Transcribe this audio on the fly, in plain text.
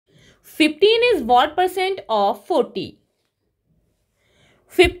15 is what percent of 40?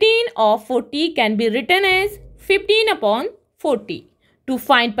 15 of 40 can be written as 15 upon 40. To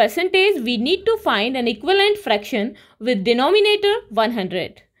find percentage, we need to find an equivalent fraction with denominator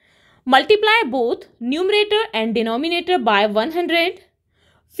 100. Multiply both numerator and denominator by 100.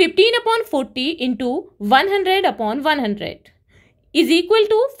 15 upon 40 into 100 upon 100 is equal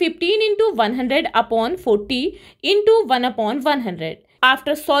to 15 into 100 upon 40 into 1 upon 100.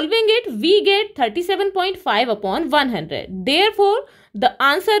 After solving it, we get 37.5 upon 100. Therefore, the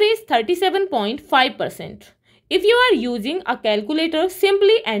answer is 37.5%. If you are using a calculator,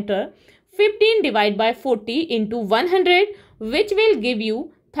 simply enter 15 divided by 40 into 100, which will give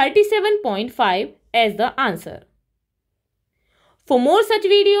you 37.5 as the answer. For more such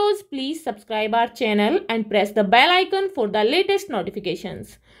videos, please subscribe our channel and press the bell icon for the latest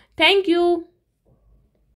notifications. Thank you.